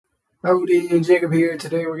Howdy, Jacob here.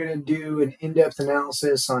 Today we're going to do an in-depth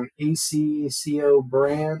analysis on ACCO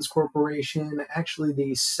Brands Corporation. Actually,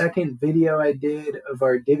 the second video I did of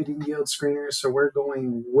our dividend yield screener, so we're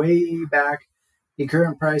going way back. The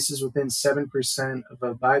current price is within 7% of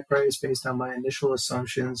a buy price based on my initial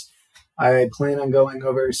assumptions. I plan on going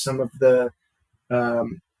over some of the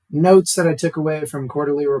notes that I took away from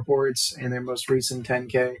quarterly reports and their most recent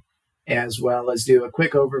 10K, as well as do a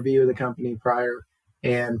quick overview of the company prior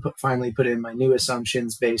and finally put in my new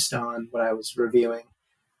assumptions based on what I was reviewing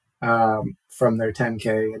from their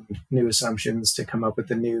 10K and new assumptions to come up with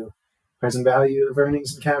the new present value of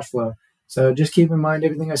earnings and cash flow. So just keep in mind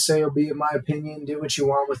everything I say will be in my opinion. Do what you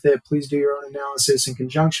want with it. Please do your own analysis in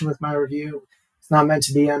conjunction with my review. It's not meant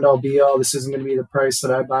to be end all be all. This isn't going to be the price that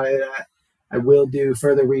I buy it at. I will do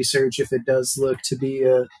further research if it does look to be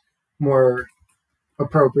a more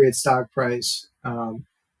appropriate stock price.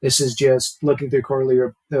 This is just looking through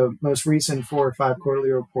the most recent 4 or 5 quarterly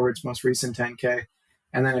reports, most recent 10K.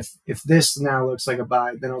 And then if this now looks like a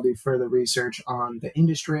buy, then I'll do further research on the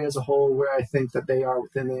industry as a whole, where I think that they are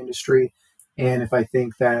within the industry, and if I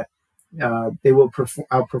think that they will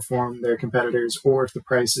outperform their competitors, or if the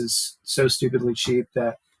price is so stupidly cheap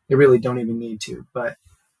that they really don't even need to. But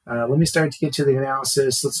let me start to get to the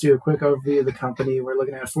analysis. Let's do a quick overview of the company. We're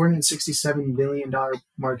looking at a $467 billion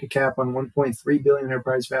market cap on $1.3 billion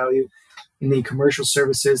enterprise value in the commercial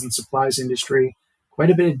services and supplies industry. Quite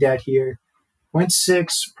a bit of debt here. 0.6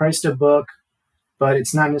 price to book, but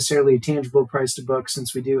it's not necessarily a tangible price to book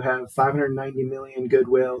since we do have $590 million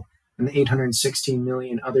goodwill and the $816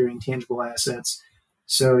 million other intangible assets.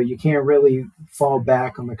 So you can't really fall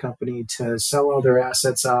back on the company to sell all their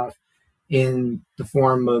assets off in the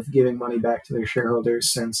form of giving money back to their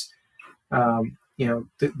shareholders, since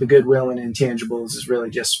the goodwill and intangibles is really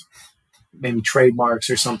just maybe trademarks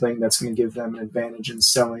or something that's going to give them an advantage in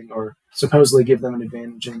selling, or supposedly give them an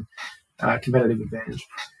advantage in competitive advantage.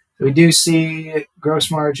 We do see gross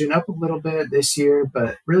margin up a little bit this year,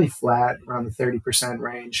 but really flat around the 30%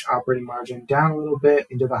 range. Operating margin down a little bit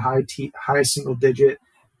into the high single digit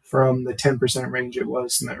from the 10% range it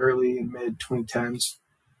was in the early and mid 2010s.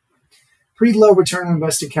 Pretty low return on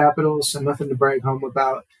invested capital, so nothing to brag home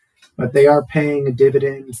about. But they are paying a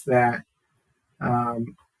dividend that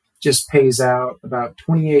just pays out about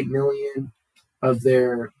 $28 million of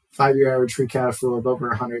their 5-year average free cash flow of over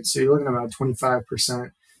 100. So you're looking at about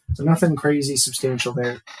 25%. So nothing crazy substantial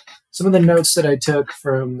there. Some of the notes that I took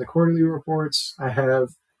from the quarterly reports, I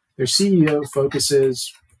have their CEO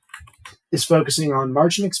is focusing on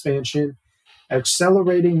margin expansion,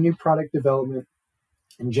 accelerating new product development,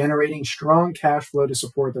 and generating strong cash flow to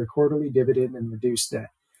support their quarterly dividend and reduce debt.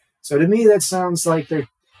 So to me, that sounds like they're,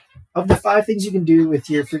 of the 5 things you can do with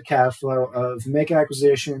your free cash flow, of make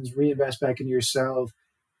acquisitions, reinvest back into yourself,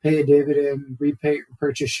 pay a dividend,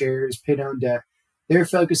 repurchase shares, pay down debt, they're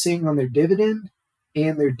focusing on their dividend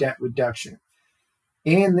and their debt reduction.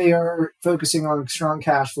 And they are focusing on strong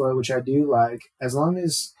cash flow, which I do like. As long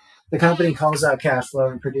as the company calls out cash flow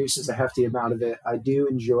and produces a hefty amount of it, I do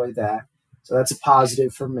enjoy that. So that's a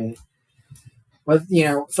positive for me. But,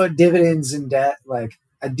 for dividends and debt,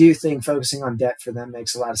 I do think focusing on debt for them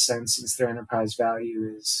makes a lot of sense, since their enterprise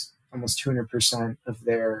value is almost 200% of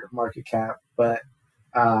their market cap. But,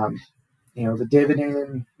 the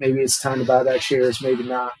dividend, maybe it's time to buy back shares, maybe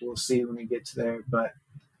not. We'll see when we get to there, but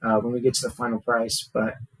when we get to the final price.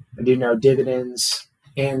 But I do know dividends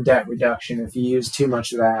and debt reduction, if you use too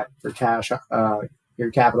much of that for cash, your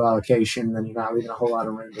capital allocation, then you're not leaving a whole lot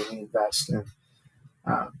of room to reinvest and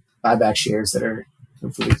buy back shares that are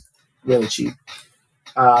hopefully really cheap.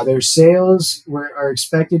 Their sales are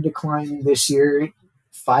expected to decline this year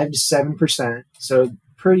 5 to 7%, so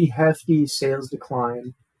pretty hefty sales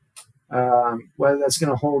decline. Whether that's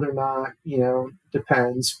going to hold or not,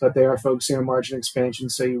 depends, but they are focusing on margin expansion,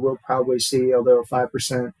 so you will probably see, although a 5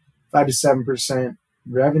 to 7%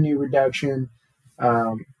 revenue reduction,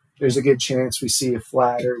 there's a good chance we see a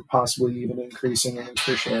flat or possibly even increasing earnings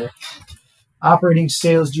per share. Operating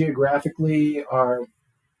sales geographically are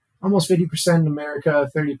almost 50% in America,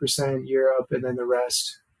 30% Europe, and then the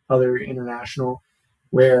rest other international,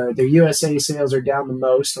 where the USA sales are down the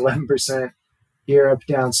most, 11%, Europe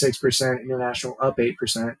down 6%, international up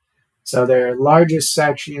 8%. So their largest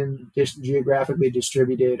section, geographically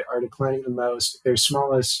distributed, are declining the most. Their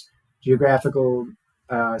smallest geographical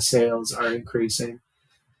sales are increasing.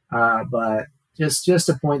 But just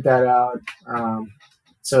to point that out,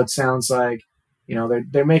 so it sounds like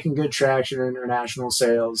they're making good traction in international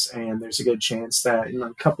sales, and there's a good chance that in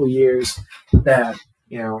a couple of years that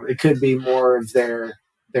it could be more of their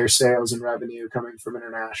sales and revenue coming from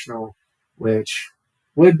international, which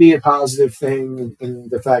would be a positive thing in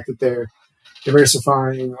the fact that they're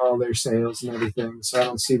diversifying all their sales and everything. So I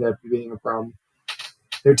don't see that being a problem.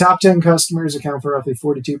 Their top 10 customers account for roughly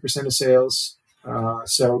 42% of sales.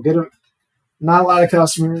 So not a lot of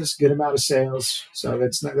customers, good amount of sales. So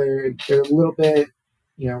that's not, they're a little bit,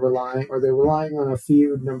 they're relying on a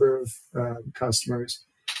few number of customers.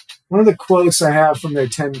 One of the quotes I have from their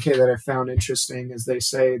 10K that I found interesting is they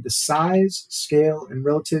say the size, scale, and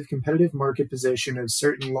relative competitive market position of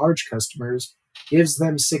certain large customers gives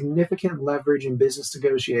them significant leverage in business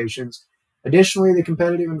negotiations. Additionally, the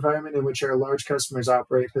competitive environment in which our large customers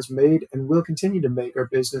operate has made and will continue to make our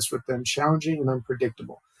business with them challenging and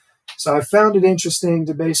unpredictable. So I found it interesting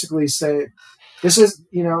to basically say, this is,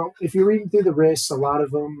 if you're reading through the risks, a lot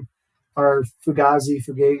of them are fugazi,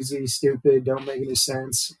 stupid, don't make any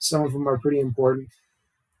sense. Some of them are pretty important.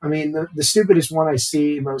 I mean, the stupidest one I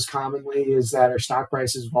see most commonly is that our stock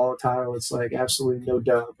price is volatile. It's like absolutely no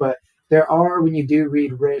duh. But there are, when you do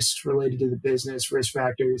read risks related to the business, risk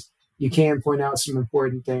factors, you can point out some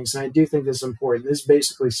important things. And I do think this is important. This is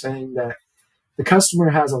basically saying that the customer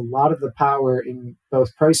has a lot of the power in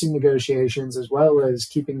both pricing negotiations as well as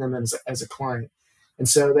keeping them as a client. And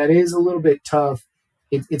so that is a little bit tough.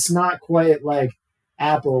 It's not quite like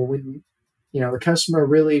Apple when, the customer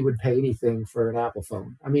really would pay anything for an Apple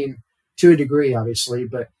phone. I mean, to a degree, obviously,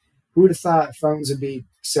 but who would have thought phones would be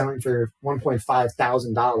selling for $1,500,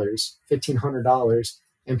 $1,500,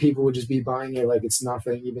 and people would just be buying it like it's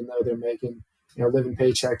nothing, even though they're making, living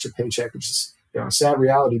paycheck to paycheck, which is, a sad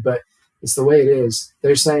reality, but it's the way it is.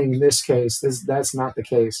 They're saying in this case, that's not the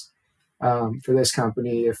case for this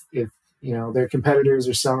company. If their competitors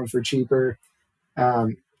are selling for cheaper,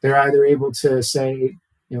 they're either able to say,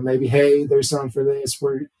 maybe, hey, they're selling for this,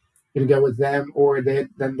 we're going to go with them, or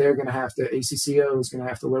then they're going to have to, ACCO is going to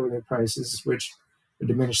have to lower their prices, which would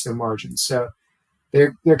diminish their margins. So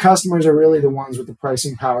their customers are really the ones with the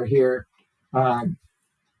pricing power here.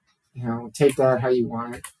 Take that how you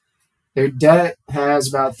want it. Their debt has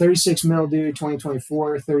about 36 mil due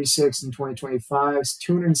 2024, 36 in 2025,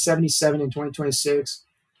 277 in 2026,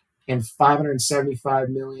 and 575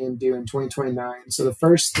 million due in 2029. So the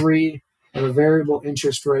first three have a variable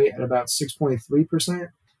interest rate at about 6.3%,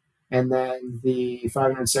 and then the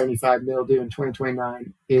 575 mil due in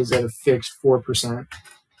 2029 is at a fixed 4%.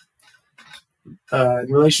 In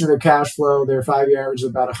relation to their cash flow, their 5-year average is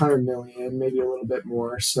about 100 million, maybe a little bit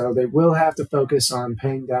more. So they will have to focus on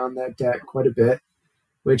paying down that debt quite a bit,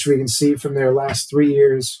 which we can see from their last 3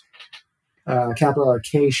 years capital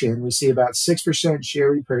allocation. We see about 6%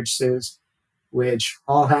 share repurchases, which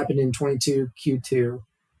all happened in 22 Q2.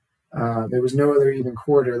 There was no other even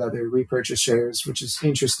quarter that they repurchased shares, which is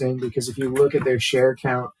interesting because if you look at their share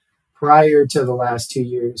count prior to the last 2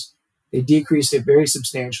 years, they decreased it very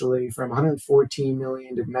substantially from 114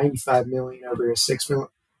 million to 95 million over a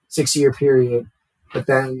 6-year period, but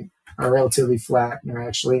then are relatively flat and are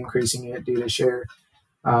actually increasing it due to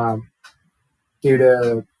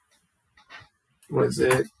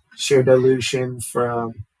share dilution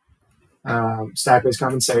from stock-based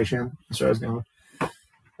compensation. That's where I was going.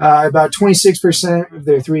 About 26% of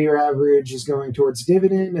their 3-year average is going towards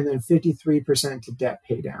dividend, and then 53% to debt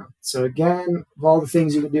pay down. So again, of all the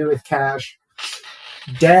things you can do with cash,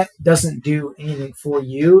 debt doesn't do anything for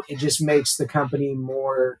you. It just makes the company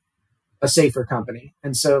a safer company.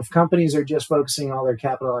 And so if companies are just focusing all their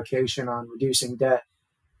capital allocation on reducing debt,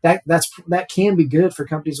 that can be good for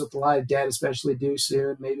companies with a lot of debt, especially due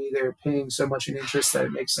soon. Maybe they're paying so much in interest that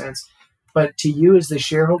it makes sense. But to you as the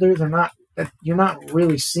shareholder, you're not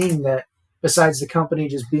really seeing that, besides the company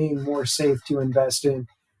just being more safe to invest in.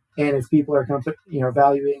 And if people are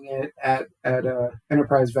valuing it at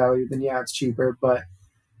enterprise value, then yeah, it's cheaper. But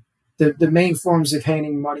the main forms of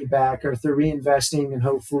handing money back are through reinvesting, and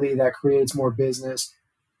hopefully that creates more business,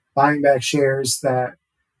 buying back shares that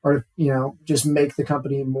are, just make the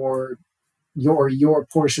company more, your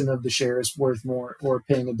portion of the shares worth more, or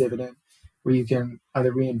paying a dividend where you can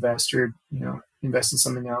either reinvest or, invest in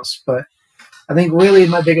something else. But I think really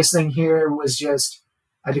my biggest thing here was just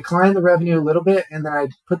I declined the revenue a little bit, and then I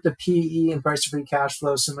put the PE and price to free cash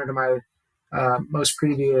flow similar to my most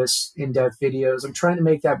previous in-depth videos. I'm trying to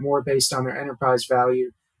make that more based on their enterprise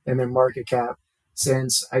value and their market cap,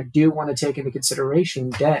 since I do want to take into consideration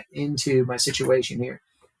debt into my situation here.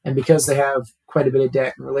 And because they have quite a bit of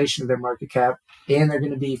debt in relation to their market cap, and they're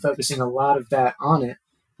going to be focusing a lot of that on it,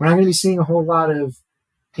 we're not going to be seeing a whole lot of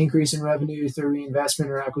increase in revenue through reinvestment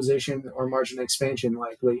or acquisition or margin expansion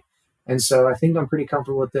likely. And so I think I'm pretty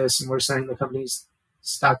comfortable with this. And we're saying the company's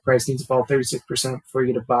stock price needs to fall 36% before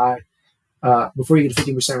you get a buy, before you get a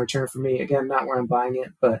 15% return for me. Again, not where I'm buying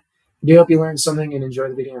it, but I do hope you learned something and enjoy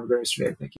the video. Have a great rest of your day. Thank you.